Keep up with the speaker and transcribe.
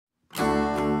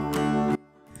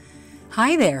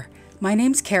Hi there, my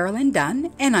name's Carolyn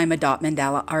Dunn and I'm a dot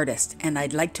mandala artist, and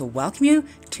I'd like to welcome you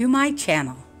to my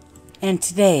channel. And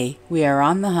today we are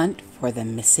on the hunt for the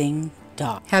missing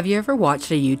dot. Have you ever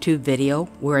watched a YouTube video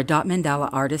where a dot mandala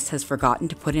artist has forgotten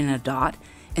to put in a dot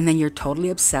and then you're totally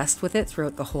obsessed with it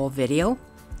throughout the whole video?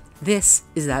 This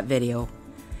is that video.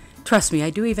 Trust me, I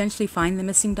do eventually find the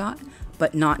missing dot,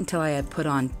 but not until I have put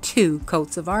on 2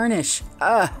 coats of varnish.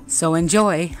 So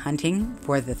enjoy hunting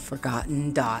for the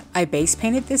forgotten dot. I base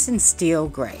painted this in steel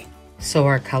gray. So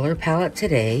our color palette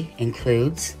today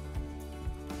includes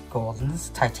Golden's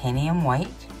Titanium White,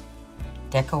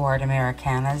 Deco Art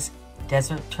Americana's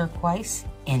Desert Turquoise,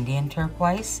 Indian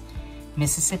Turquoise,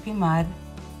 Mississippi Mud,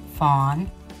 Fawn,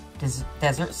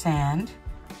 Desert Sand,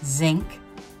 Zinc,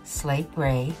 Slate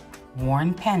Gray,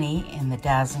 Worn Penny in the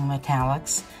Dazzling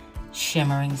Metallics,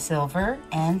 Shimmering Silver,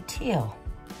 and Teal.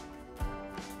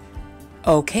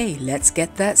 Okay, let's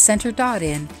get that center dot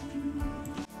in.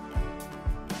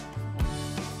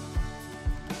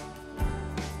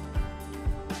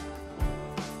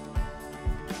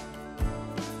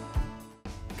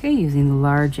 Okay, using the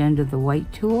large end of the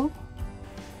white tool,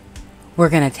 we're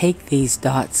going to take these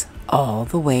dots all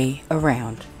the way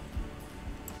around.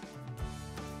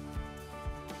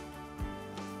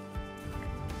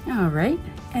 Alright,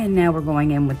 and now we're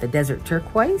going in with the Desert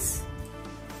Turquoise,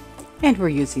 and we're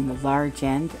using the large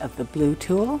end of the blue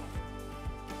tool.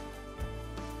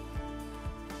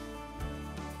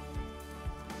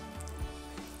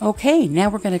 Okay, now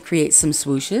we're going to create some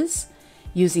swooshes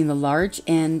using the large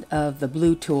end of the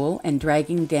blue tool and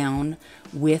dragging down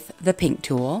with the pink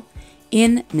tool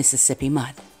in Mississippi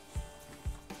Mud.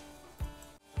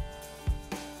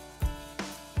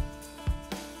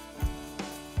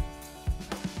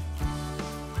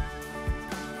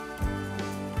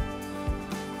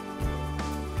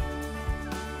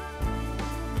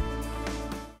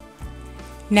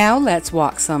 Now let's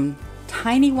walk some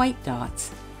tiny white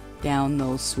dots down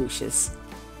those swooshes.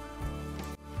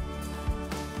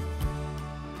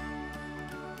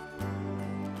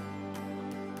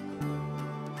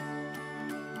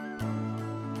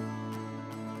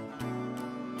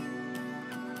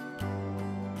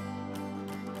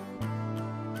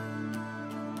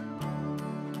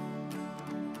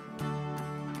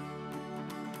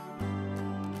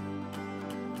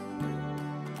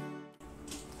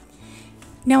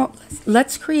 Now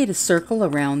let's create a circle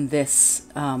around this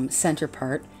center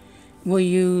part. We'll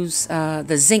use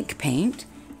the zinc paint,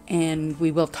 and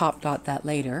we will top dot that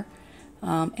later.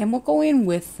 And we'll go in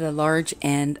with the large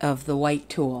end of the white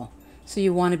tool. So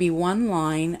you want to be one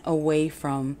line away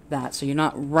from that. So you're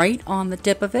not right on the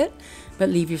tip of it, but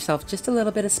leave yourself just a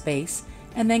little bit of space,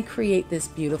 and then create this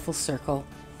beautiful circle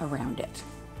around it.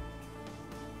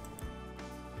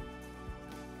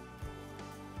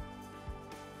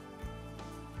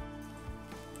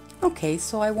 Okay,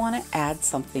 so I want to add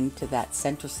something to that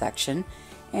center section,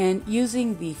 and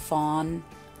using the fawn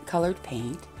colored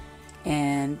paint,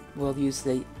 and we'll use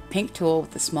the pink tool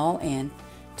with the small end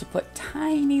to put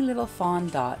tiny little fawn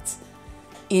dots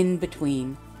in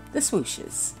between the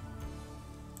swooshes.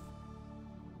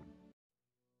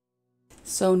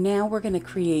 So now we're going to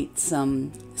create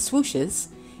some swooshes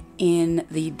in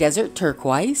the Desert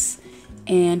Turquoise,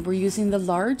 and we're using the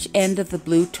large end of the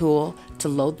blue tool to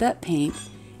load that paint,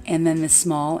 and then the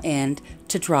small end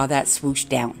to draw that swoosh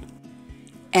down.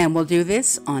 And we'll do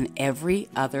this on every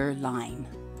other line.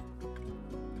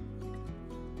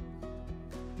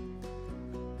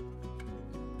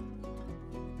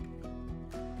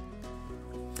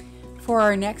 For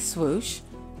our next swoosh,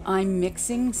 I'm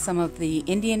mixing some of the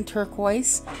Indian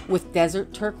Turquoise with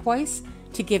Desert Turquoise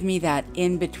to give me that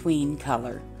in-between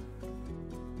color.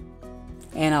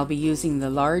 And I'll be using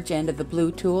the large end of the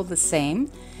blue tool the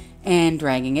same, and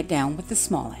dragging it down with the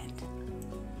small end.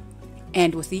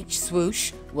 And with each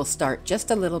swoosh, we'll start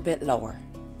just a little bit lower.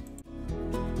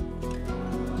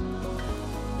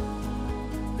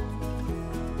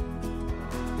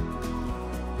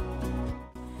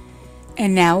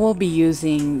 And now we'll be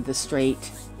using the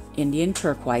straight Indian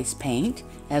Turquoise paint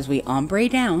as we ombre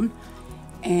down,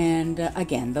 and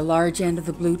again the large end of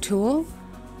the blue tool,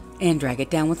 and drag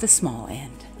it down with the small end.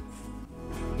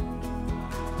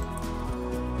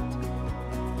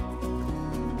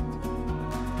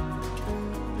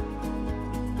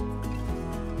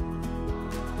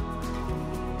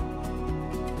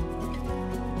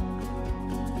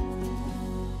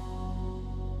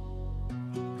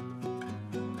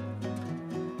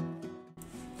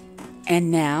 And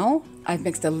now I've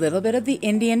mixed a little bit of the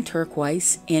Indian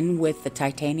Turquoise in with the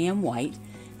Titanium White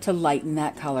to lighten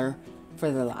that color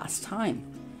for the last time.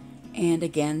 And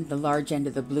again, the large end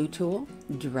of the blue tool,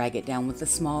 drag it down with the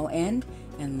small end,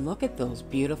 and look at those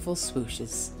beautiful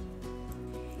swooshes.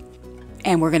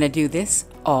 And we're going to do this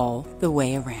all the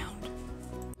way around.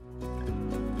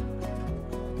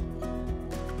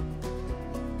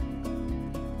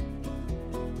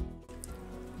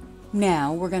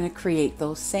 Now we're going to create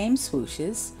those same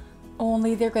swooshes,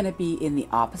 only they're going to be in the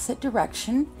opposite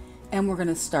direction, and we're going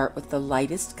to start with the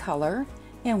lightest color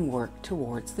and work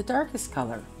towards the darkest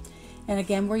color. And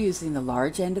again, we're using the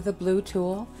large end of the blue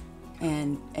tool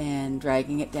and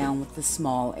dragging it down with the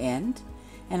small end.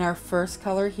 And our first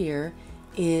color here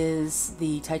is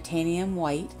the titanium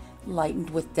white lightened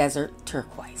with desert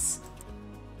turquoise.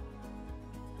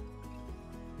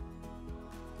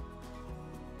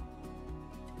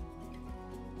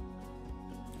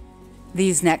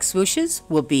 These next swooshes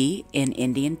will be in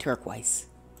Indian turquoise.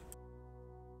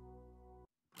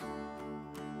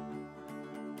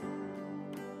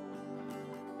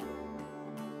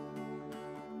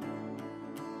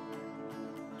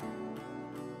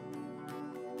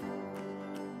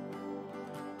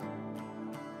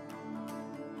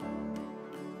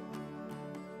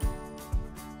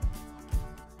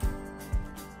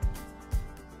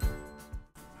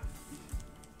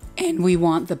 And we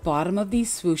want the bottom of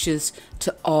these swooshes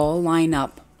to all line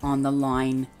up on the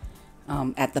line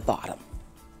at the bottom.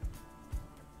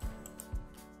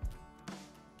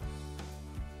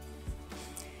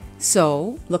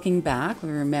 So, looking back,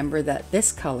 we remember that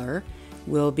this color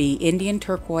will be Indian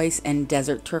turquoise and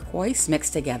desert turquoise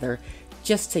mixed together,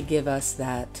 just to give us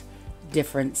that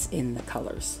difference in the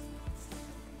colors.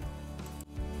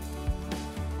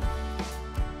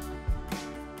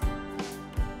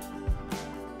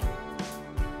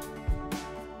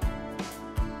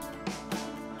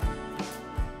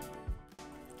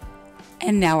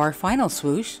 And now our final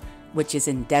swoosh, which is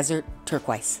in desert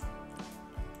turquoise.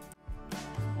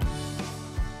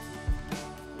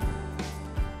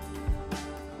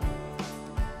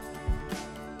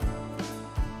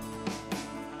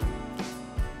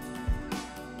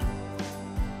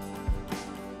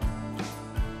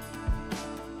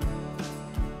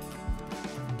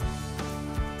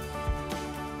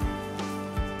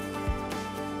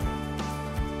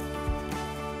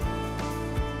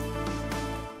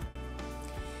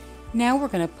 Now we're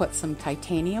going to put some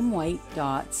titanium white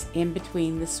dots in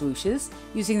between the swooshes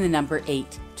using the number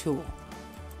 8 tool.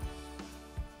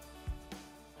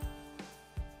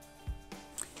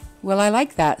 Well, I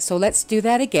like that, so let's do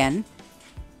that again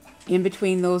in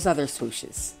between those other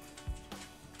swooshes.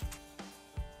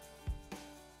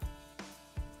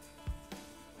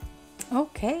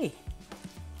 Okay,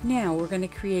 now we're going to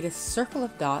create a circle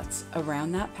of dots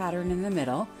around that pattern in the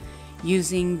middle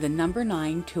using the number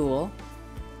 9 tool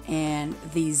and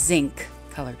the zinc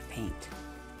colored paint.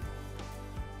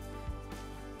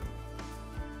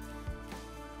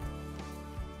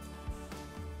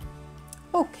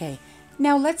 Okay,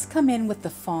 now let's come in with the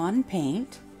fawn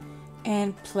paint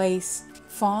and place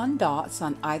fawn dots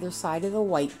on either side of the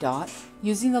white dot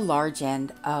using the large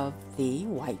end of the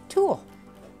white tool.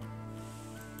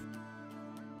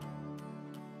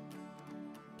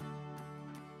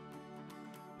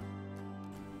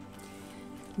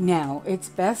 Now, it's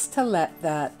best to let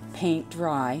that paint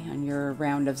dry on your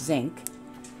round of zinc,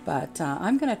 but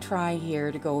I'm going to try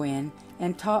here to go in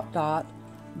and top dot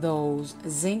those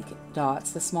zinc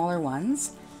dots, the smaller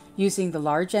ones, using the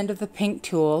large end of the pink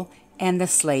tool and the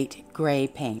slate gray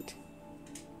paint.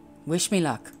 Wish me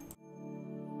luck.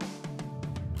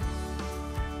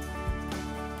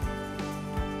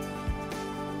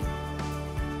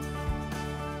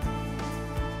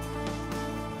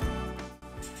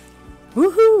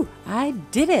 Woohoo! I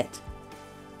did it!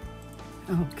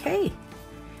 Okay,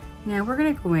 now we're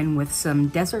going to go in with some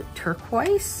desert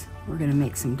turquoise. We're going to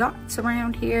make some dots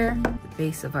around here, the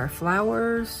base of our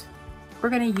flowers. We're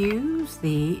going to use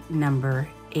the number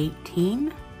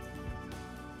 18.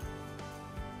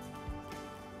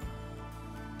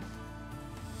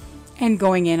 And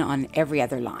going in on every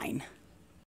other line.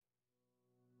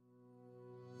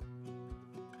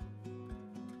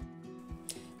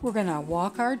 We're going to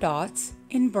walk our dots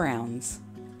in browns.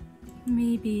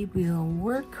 Maybe we'll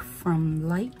work from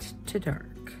light to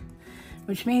dark,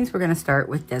 which means we're going to start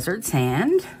with desert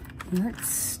sand. Let's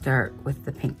start with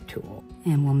the pink tool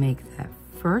and we'll make that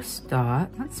first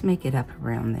dot. Let's make it up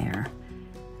around there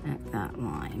at that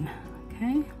line,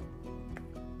 okay?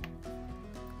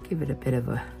 Give it a bit of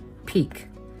a peak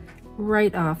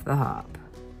right off the hop.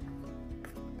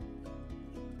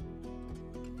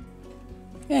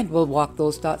 And we'll walk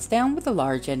those dots down with the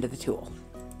large end of the tool.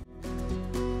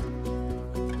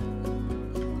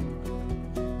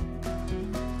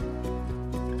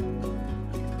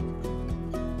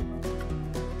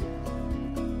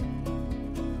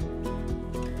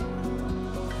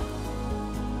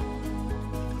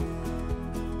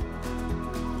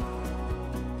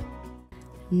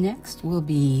 Next will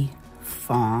be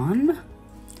fawn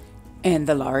and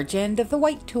the large end of the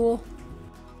white tool.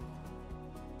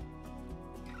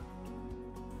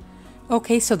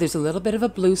 Okay, so there's a little bit of a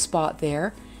blue spot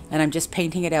there, and I'm just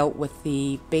painting it out with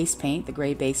the base paint, the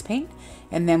gray base paint,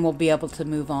 and then we'll be able to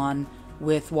move on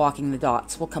with walking the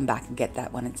dots. We'll come back and get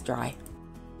that when it's dry.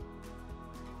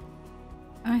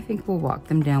 I think we'll walk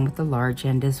them down with the large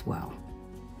end as well.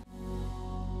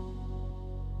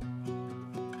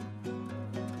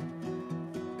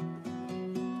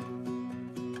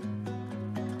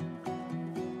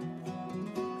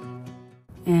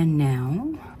 And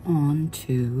now on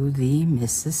to the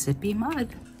Mississippi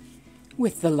mud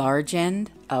with the large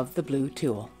end of the blue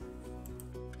tool.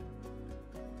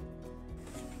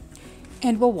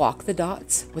 And we'll walk the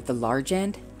dots with the large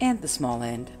end and the small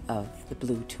end of the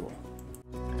blue tool.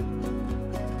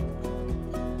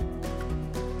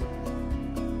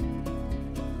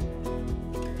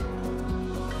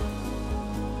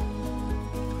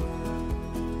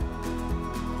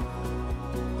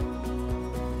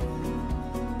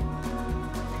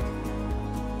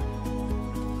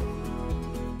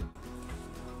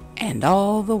 And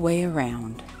all the way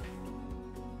around.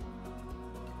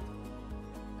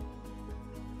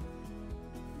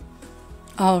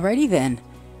 Alrighty then,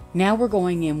 now we're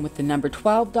going in with the number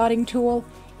 12 dotting tool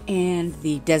and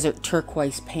the desert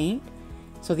turquoise paint.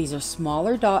 So these are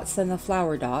smaller dots than the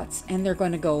flower dots, and they're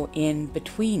going to go in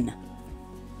between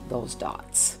those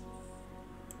dots.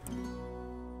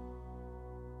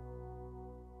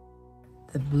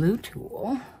 The blue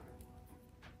tool,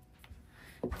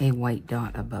 a white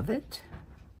dot above it.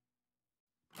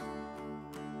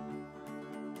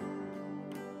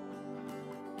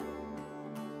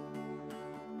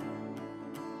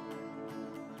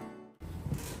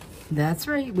 That's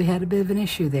right, we had a bit of an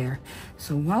issue there.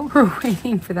 So while we're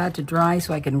waiting for that to dry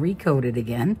so I can recoat it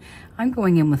again, I'm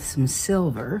going in with some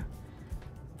silver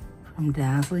from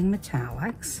Dazzling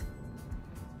Metallics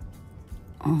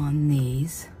on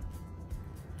these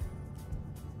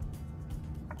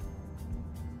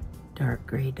dark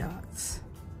gray dots.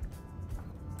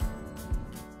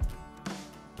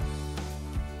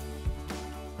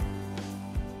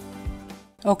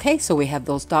 Okay, so we have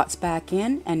those dots back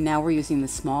in, and now we're using the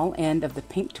small end of the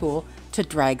pink tool to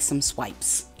drag some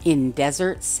swipes in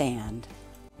desert sand.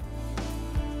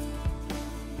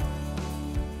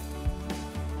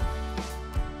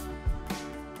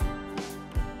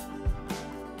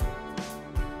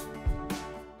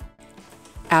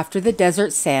 After the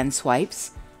desert sand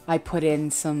swipes, I put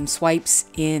in some swipes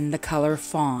in the color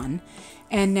fawn,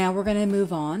 and now we're going to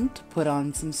move on to put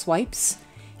on some swipes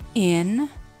in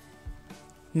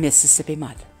Mississippi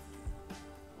mud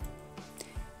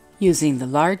using the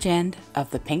large end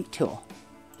of the pink tool.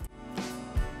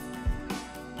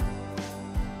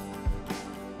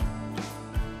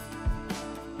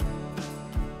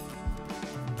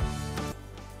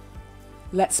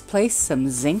 Let's place some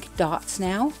zinc dots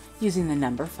now using the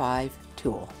number 5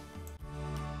 tool.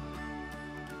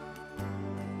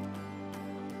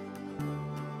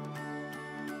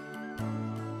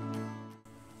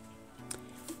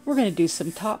 We're going to do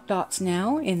some top dots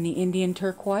now in the Indian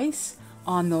turquoise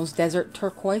on those desert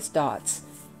turquoise dots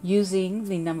using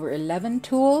the number 11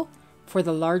 tool for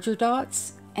the larger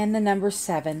dots and the number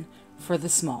 7 for the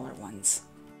smaller ones.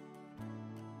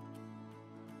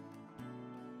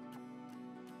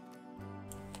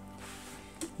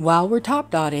 While we're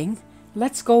top dotting,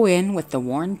 let's go in with the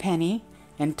worn penny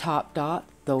and top dot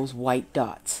those white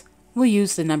dots. We'll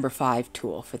use the number 5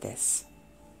 tool for this.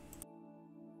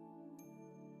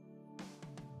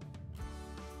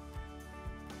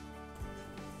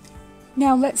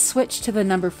 Now let's switch to the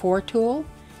number 4 tool,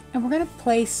 and we're going to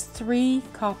place 3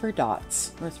 copper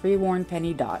dots, or 3 worn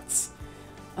penny dots,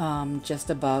 just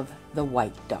above the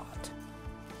white dot.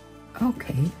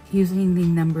 Okay, using the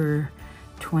number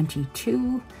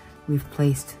 22, we've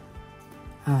placed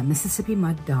Mississippi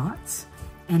mud dots,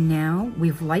 and now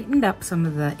we've lightened up some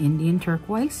of the Indian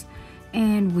turquoise,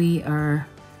 and we are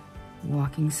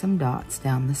walking some dots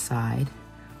down the side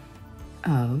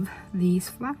of these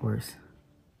flowers.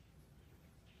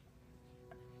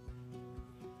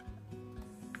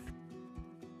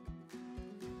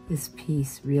 This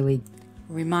piece really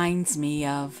reminds me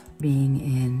of being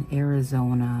in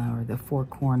Arizona or the Four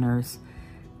Corners.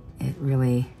 It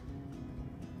really,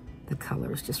 the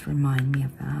colors just remind me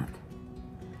of that.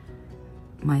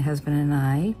 My husband and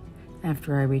I,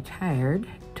 after I retired,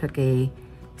 took a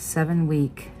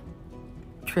 7-week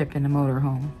trip in a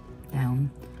motorhome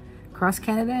down across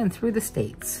Canada and through the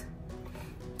States.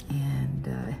 And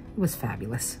it was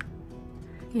fabulous.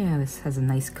 Yeah, this has a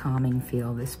nice calming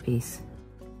feel, this piece.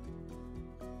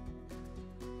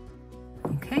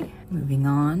 Moving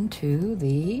on to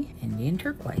the Indian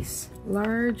turquoise,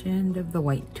 large end of the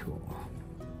white tool.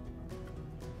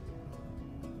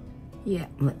 Yeah,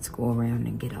 let's go around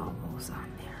and get all those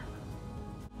on there.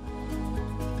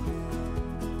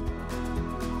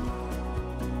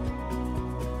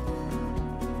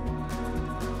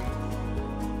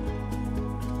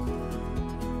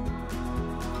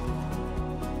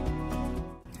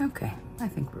 Okay, I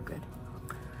think we're good.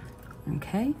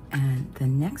 Okay, and the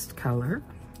next color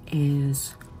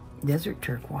is desert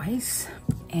turquoise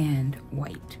and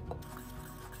white.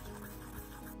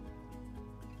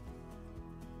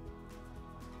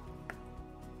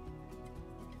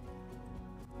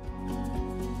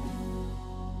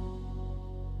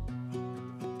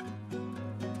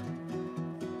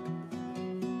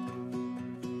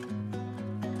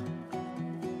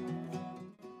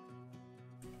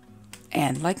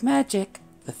 And like magic,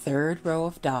 the third row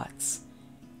of dots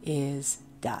is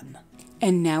done.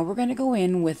 And now we're going to go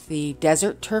in with the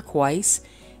desert turquoise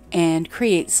and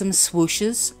create some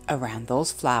swooshes around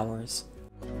those flowers.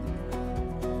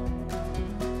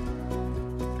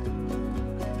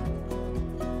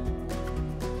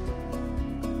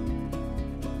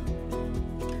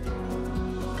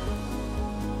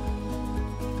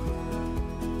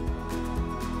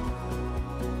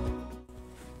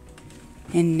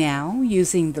 And now,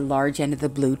 using the large end of the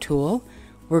blue tool,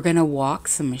 we're going to walk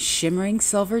some shimmering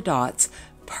silver dots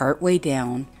partway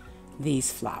down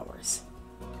these flowers.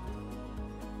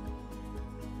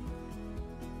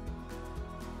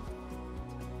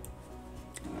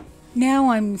 Now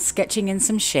I'm sketching in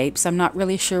some shapes. I'm not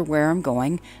really sure where I'm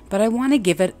going, but I want to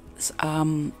give it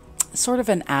sort of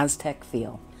an Aztec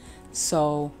feel.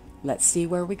 So let's see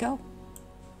where we go.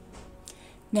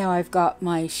 Now I've got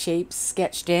my shapes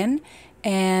sketched in,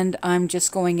 and I'm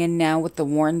just going in now with the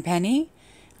worn penny.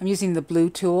 I'm using the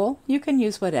blue tool. You can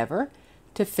use whatever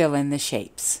to fill in the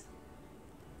shapes.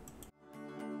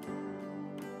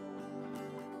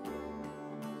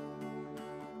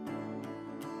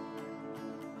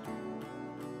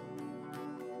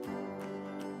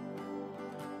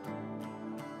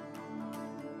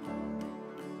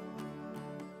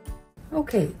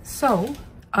 Okay, so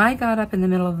I got up in the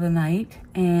middle of the night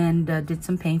and did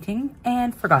some painting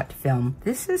and forgot to film.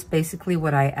 This is basically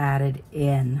what I added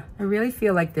in. I really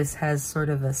feel like this has sort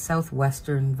of a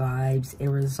southwestern vibes,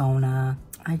 Arizona.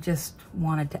 I just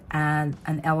wanted to add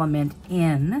an element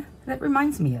in that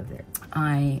reminds me of it.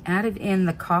 I added in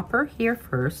the copper here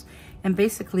first, and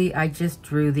basically I just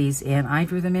drew these in. I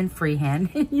drew them in freehand,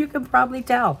 and you can probably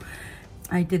tell.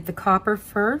 I did the copper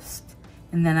first,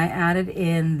 and then I added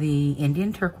in the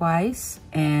Indian turquoise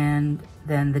and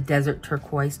then the desert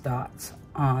turquoise dots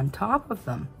on top of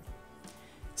them.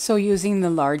 So using the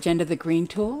large end of the green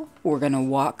tool, we're going to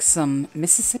walk some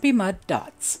Mississippi mud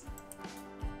dots.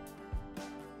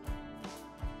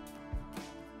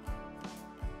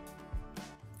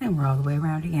 And we're all the way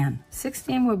around again.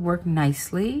 16 would work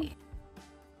nicely.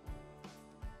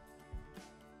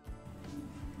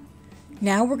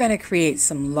 Now we're going to create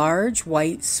some large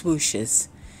white swooshes.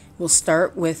 We'll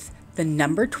start with the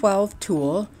number 12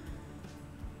 tool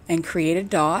and create a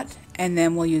dot, and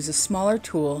then we'll use a smaller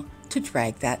tool to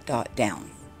drag that dot down.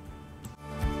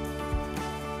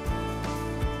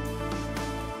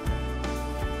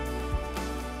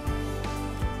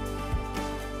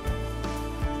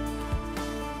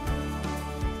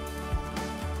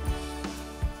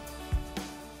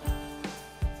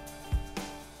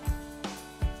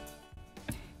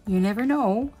 You never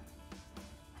know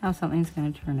how something's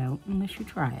going to turn out unless you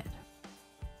try it.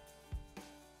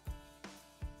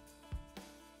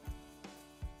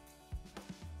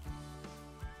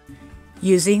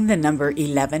 Using the number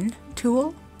 11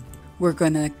 tool, we're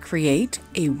going to create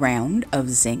a round of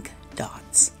zinc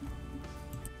dots.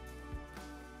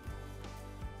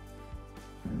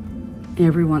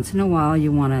 Every once in a while,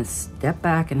 you want to step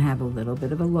back and have a little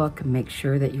bit of a look and make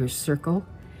sure that your circle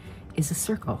is a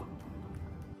circle.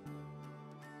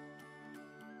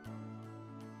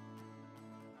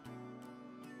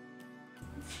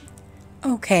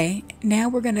 Okay, now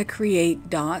we're going to create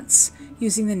dots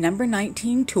using the number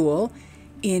 19 tool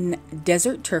in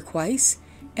desert turquoise,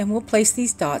 and we'll place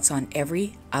these dots on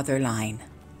every other line.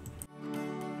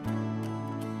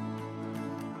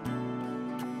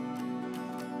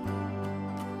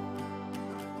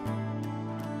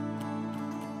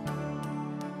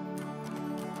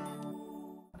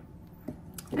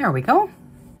 There we go.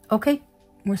 Okay,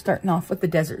 we're starting off with the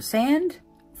desert sand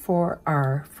for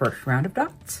our first round of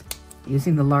dots.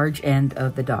 Using the large end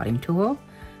of the dotting tool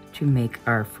to make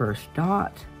our first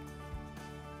dot.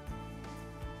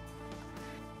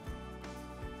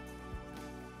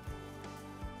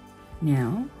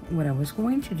 Now, what I was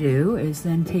going to do is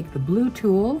then take the blue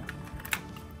tool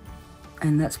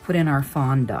and let's put in our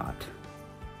fawn dot.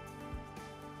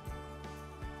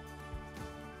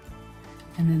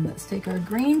 And then let's take our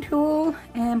green tool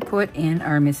and put in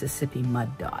our Mississippi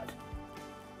mud dot.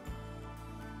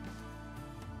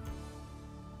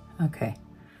 Okay,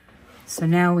 so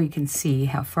now we can see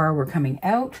how far we're coming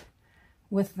out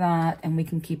with that, and we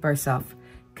can keep ourselves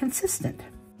consistent.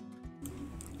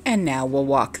 And now we'll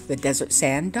walk the desert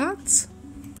sand dots.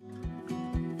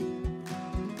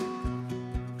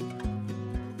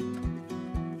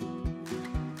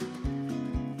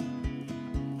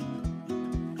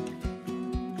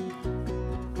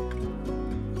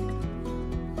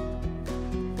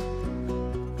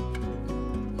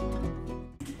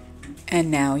 And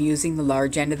now, using the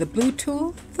large end of the blue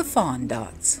tool, the fawn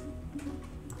dots.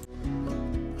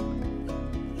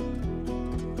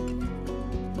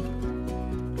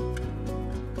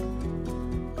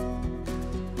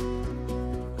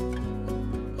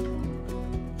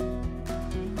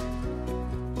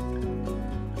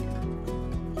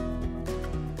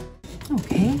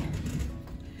 Okay,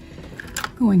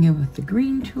 going in with the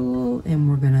green tool, and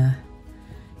we're gonna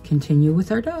continue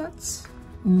with our dots,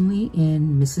 only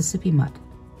in Mississippi mud.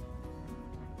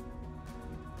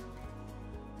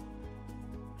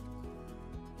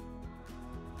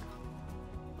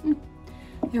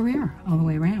 Here we are, all the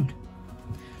way around.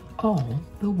 All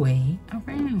the way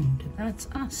around. That's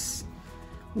us.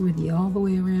 We're the all the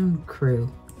way around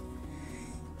crew.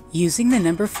 Using the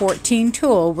number 14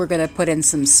 tool, we're going to put in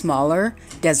some smaller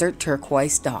desert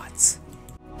turquoise dots.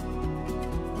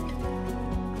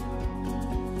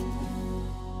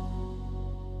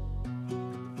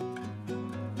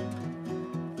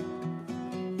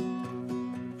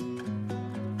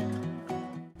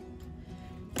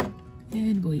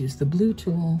 And we'll use the blue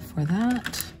tool for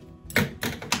that.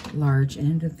 Large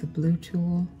end of the blue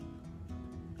tool.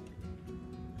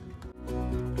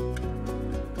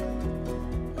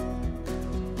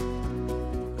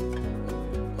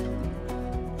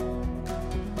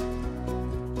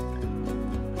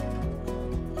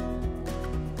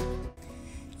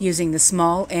 Using the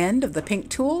small end of the pink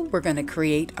tool, we're going to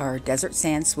create our desert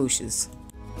sand swooshes.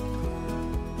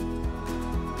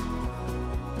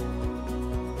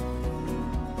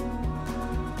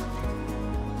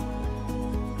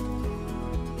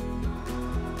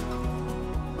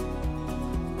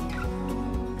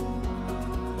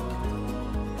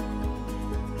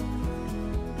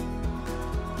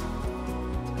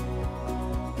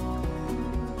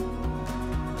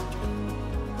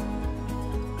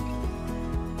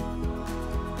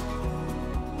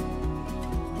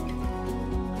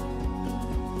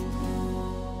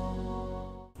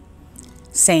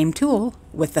 Same tool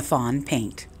with the fawn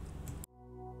paint.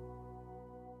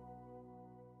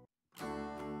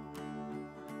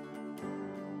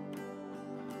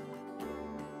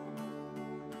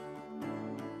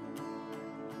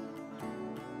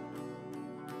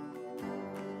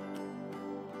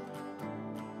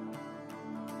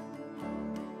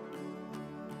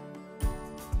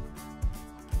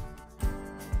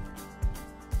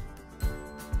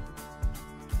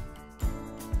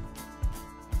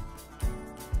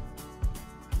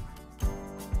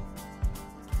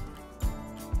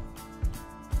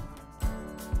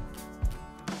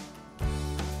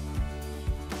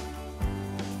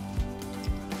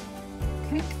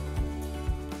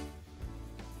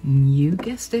 You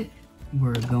guessed it,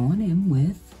 we're going in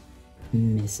with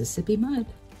Mississippi mud.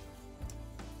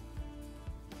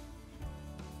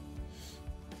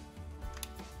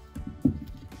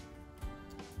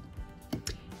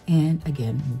 And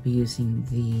again, we'll be using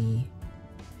the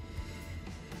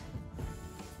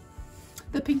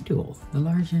pink tool, the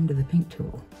large end of the pink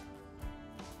tool.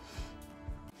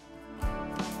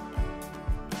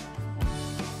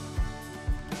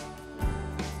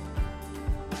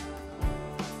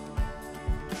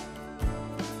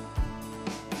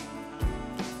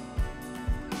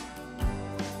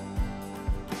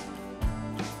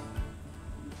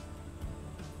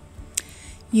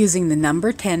 Using the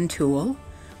number 10 tool,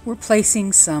 we're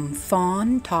placing some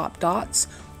fawn top dots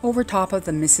over top of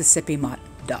the Mississippi mud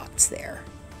dots there.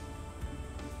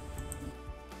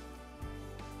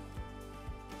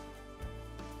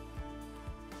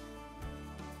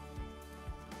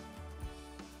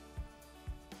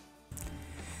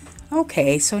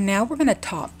 Okay, so now we're going to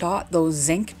top dot those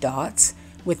zinc dots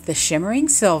with the shimmering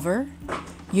silver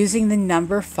using the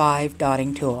number 5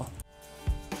 dotting tool.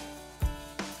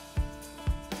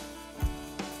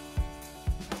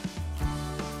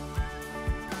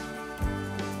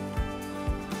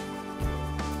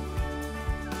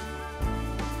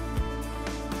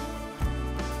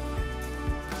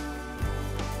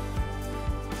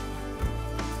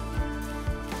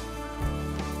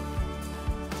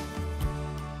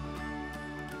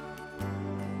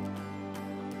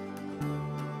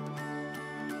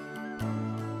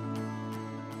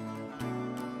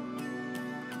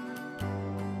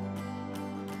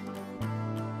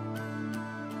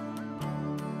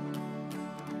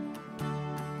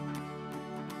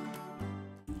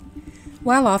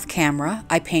 While off camera,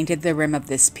 I painted the rim of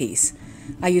this piece.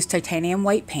 I used titanium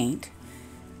white paint,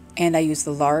 and I used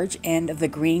the large end of the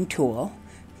green tool.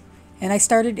 And I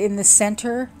started in the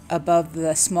center above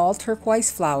the small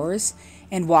turquoise flowers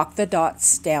and walked the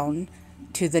dots down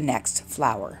to the next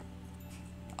flower,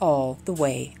 all the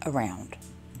way around.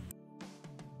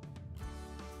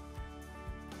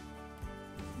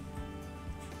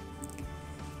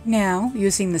 Now,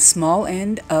 using the small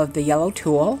end of the yellow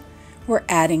tool, we're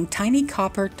adding tiny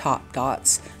copper top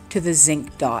dots to the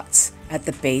zinc dots at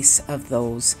the base of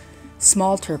those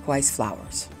small turquoise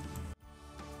flowers.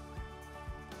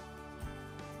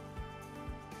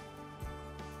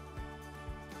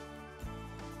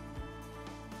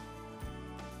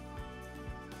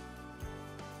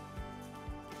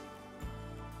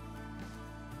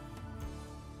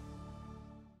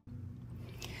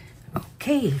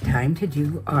 Okay, time to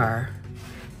do our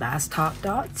last top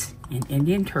dots in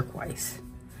Indian turquoise.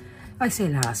 I say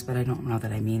last, but I don't know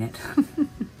that I mean it.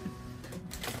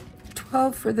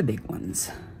 12 for the big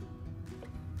ones.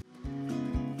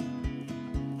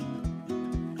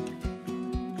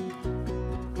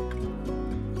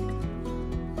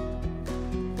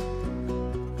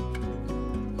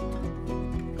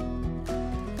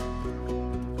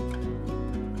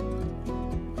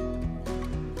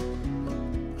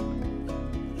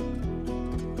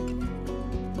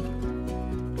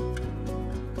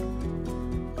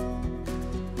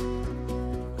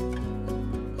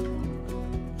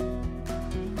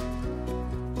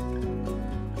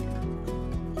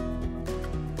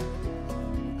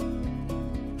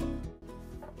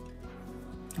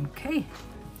 Okay,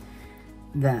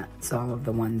 that's all of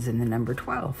the ones in the number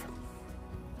 12.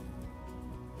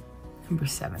 Number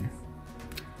 7.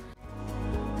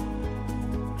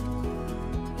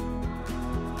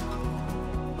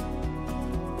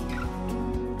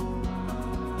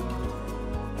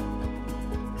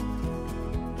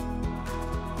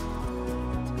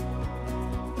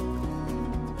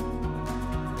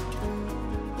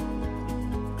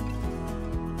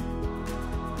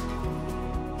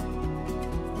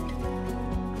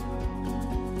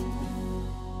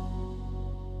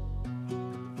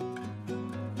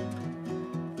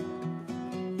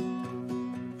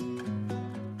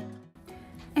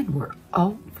 And we're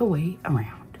all the way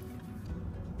around.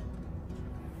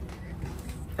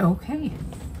 Okay,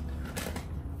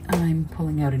 I'm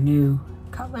pulling out a new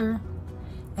color,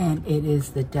 and it is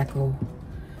the Deco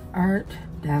Art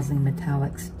Dazzling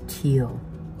Metallics Teal.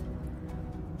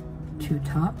 To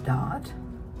top dot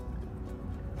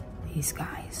these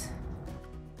guys,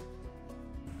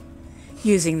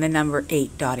 using the number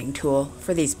 8 dotting tool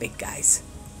for these big guys.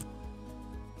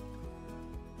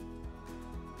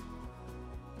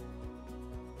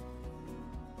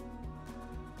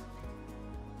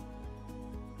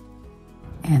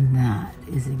 And that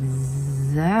is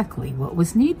exactly what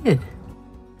was needed.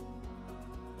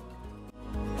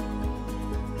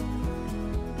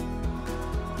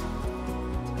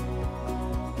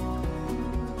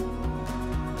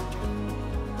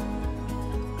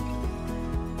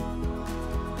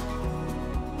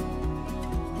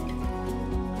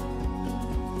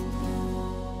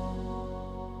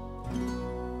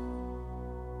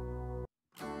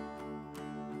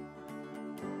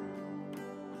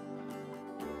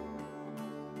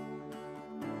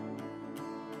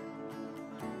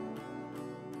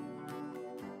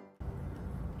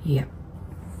 Yep.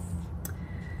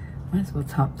 Might as well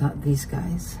top dot these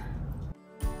guys.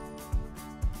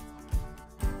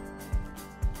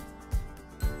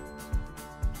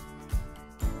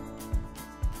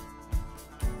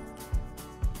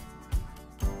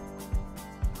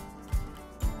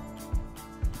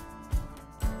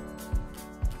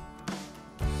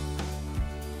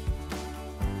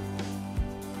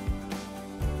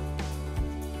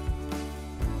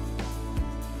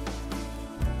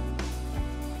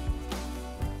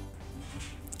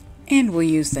 And we'll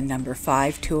use the number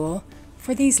 5 tool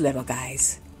for these little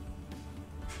guys.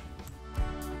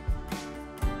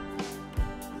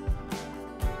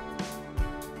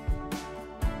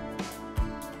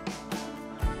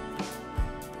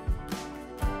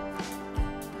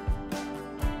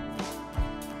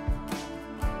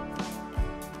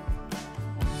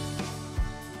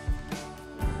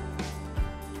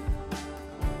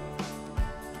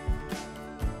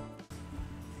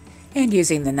 And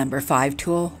using the number 5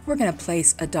 tool, we're going to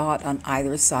place a dot on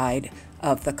either side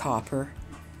of the copper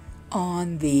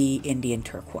on the Indian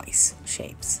turquoise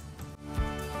shapes.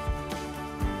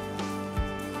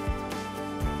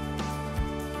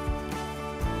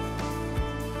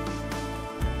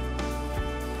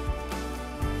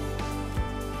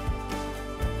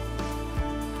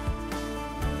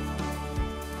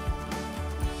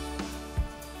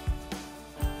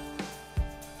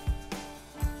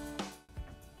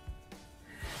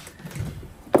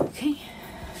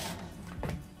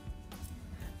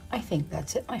 think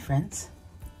that's it, my friends.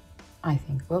 I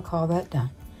think we'll call that done.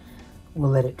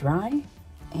 We'll let it dry,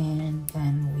 and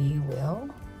then we will,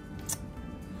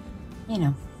 you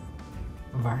know,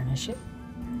 varnish it.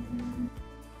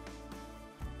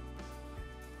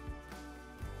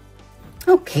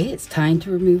 Okay, it's time to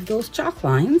remove those chalk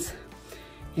lines.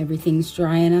 Everything's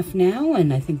dry enough now,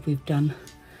 and I think we've done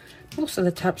most of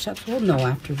the top shots. We'll know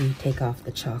after we take off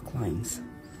the chalk lines.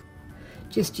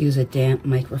 Just use a damp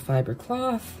microfiber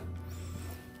cloth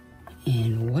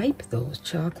and wipe those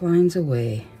chalk lines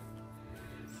away.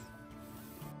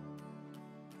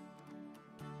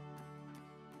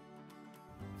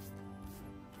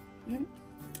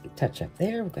 Touch up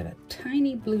there, we've got a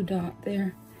tiny blue dot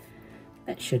there.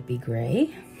 That should be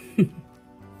gray.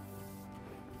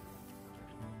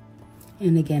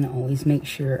 And again, always make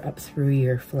sure up through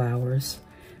your flowers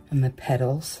and the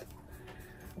petals,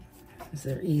 because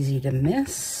they're easy to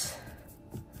miss.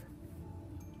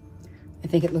 I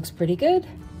think it looks pretty good.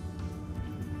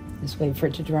 Just wait for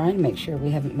it to dry and make sure we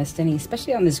haven't missed any,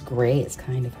 especially on this gray, it's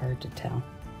kind of hard to tell.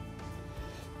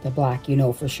 The black, you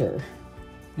know for sure.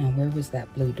 Now, where was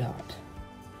that blue dot?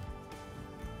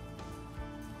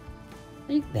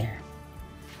 Right there.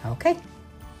 Okay.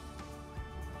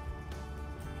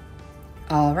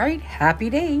 All right, happy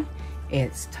day.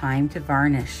 It's time to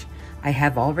varnish. I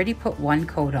have already put one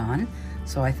coat on,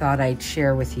 so I thought I'd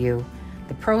share with you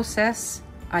the process.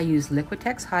 I use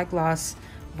Liquitex High Gloss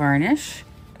Varnish.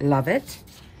 Love it.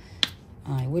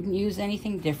 I wouldn't use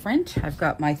anything different. I've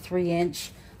got my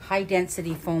 3-inch high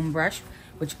density foam brush,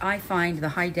 which I find the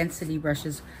high density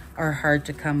brushes are hard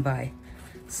to come by.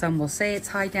 Some will say it's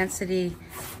high density,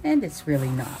 and it's really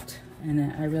not.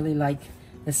 And I really like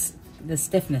the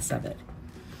stiffness of it.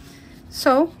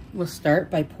 So we'll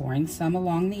start by pouring some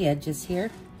along the edges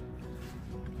here.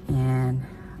 And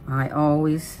I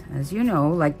always, as you know,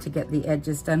 like to get the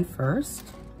edges done first.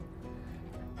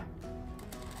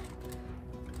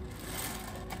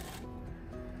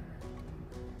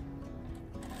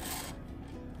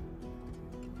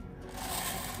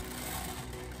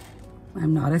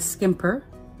 I'm not a skimper.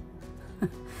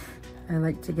 I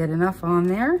like to get enough on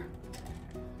there.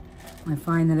 I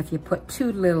find that if you put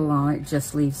too little on, it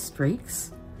just leaves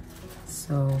streaks.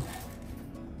 So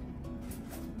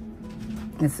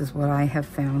this is what I have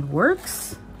found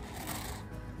works.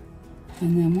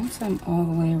 And then once I'm all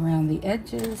the way around the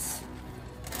edges,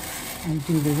 I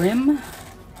do the rim.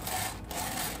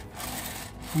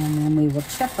 And then we will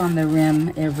check on the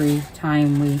rim every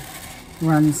time we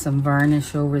run some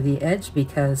varnish over the edge,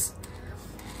 because,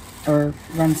 or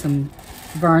run some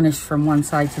varnish from one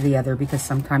side to the other, because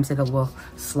sometimes it will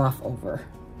slough over.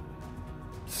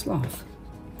 Slough.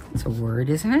 It's a word,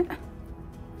 isn't it?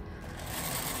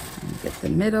 Get the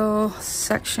middle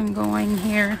section going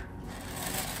here.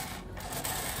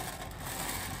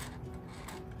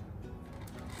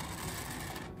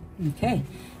 Okay,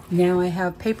 now I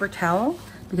have paper towel,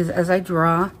 because as I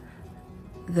draw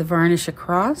the varnish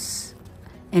across,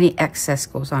 any excess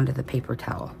goes onto the paper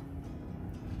towel.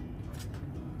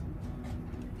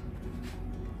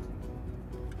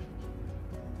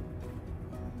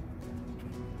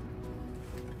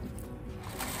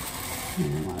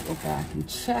 And I want to go back and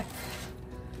check,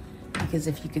 because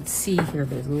if you could see here,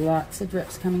 there's lots of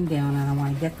drips coming down, and I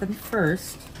want to get them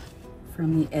first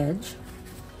from the edge,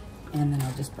 and then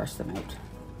I'll just brush them out.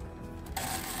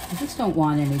 I just don't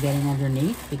want any getting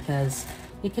underneath, because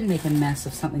it can make a mess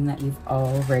of something that you've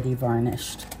already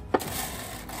varnished.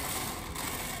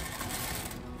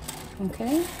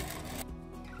 Okay.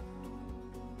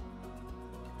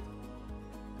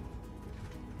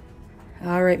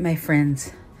 All right, my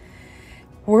friends,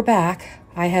 we're back.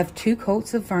 I have 2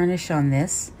 coats of varnish on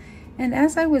this, and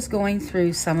as I was going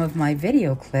through some of my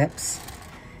video clips,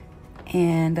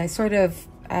 and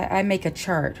I make a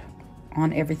chart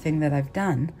on everything that I've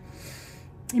done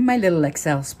in my little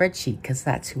Excel spreadsheet, because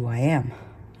that's who I am.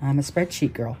 I'm a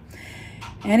spreadsheet girl.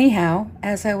 Anyhow,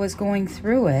 as I was going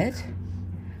through it,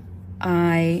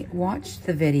 I watched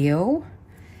the video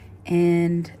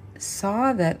and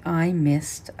saw that I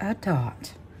missed a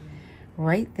dot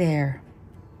right there.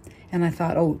 And I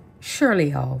thought, oh,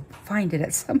 surely I'll find it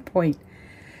at some point.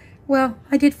 Well,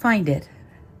 I did find it,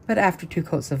 but after 2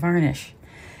 coats of varnish.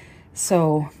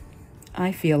 So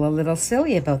I feel a little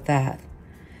silly about that.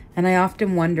 And I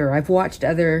often wonder, I've watched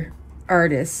other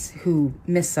artists who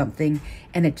miss something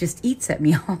and it just eats at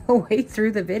me all the way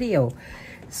through the video.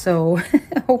 So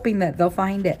hoping that they'll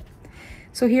find it.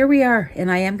 So here we are,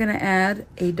 and I am going to add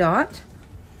a dot,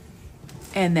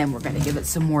 and then we're going to give it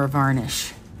some more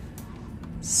varnish.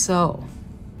 So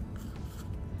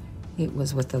it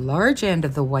was with the large end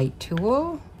of the white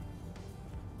tool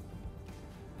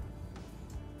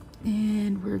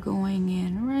And we're going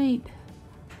in right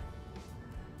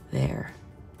there.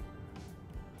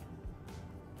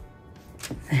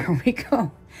 There we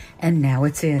go. And now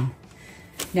it's in.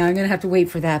 Now I'm going to have to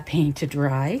wait for that paint to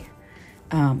dry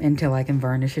until I can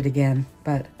varnish it again.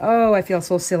 But, oh, I feel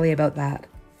so silly about that.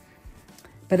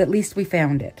 But at least we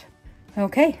found it.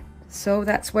 Okay, so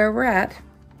that's where we're at.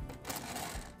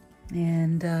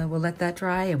 And we'll let that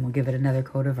dry and we'll give it another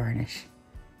coat of varnish.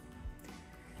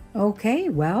 Okay,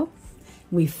 well,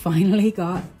 we finally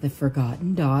got the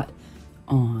forgotten dot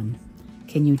on.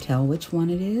 Can you tell which one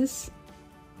it is?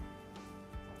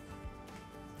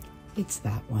 It's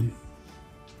that one.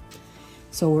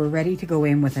 So we're ready to go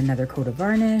in with another coat of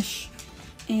varnish,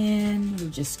 and we're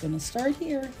just going to start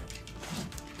here.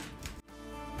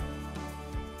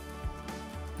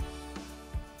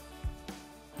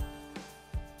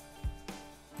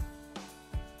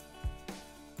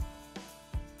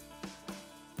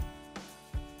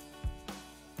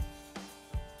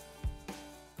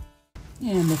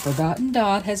 And the forgotten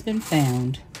dot has been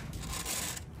found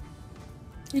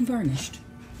and varnished.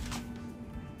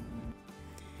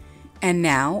 And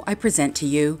now I present to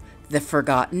you the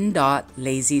Forgotten Dot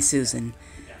Lazy Susan.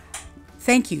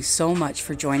 Thank you so much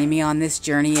for joining me on this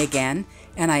journey again,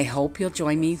 and I hope you'll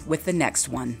join me with the next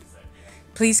one.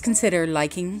 Please consider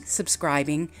liking,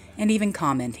 subscribing, and even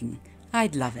commenting.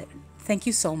 I'd love it. Thank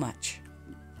you so much.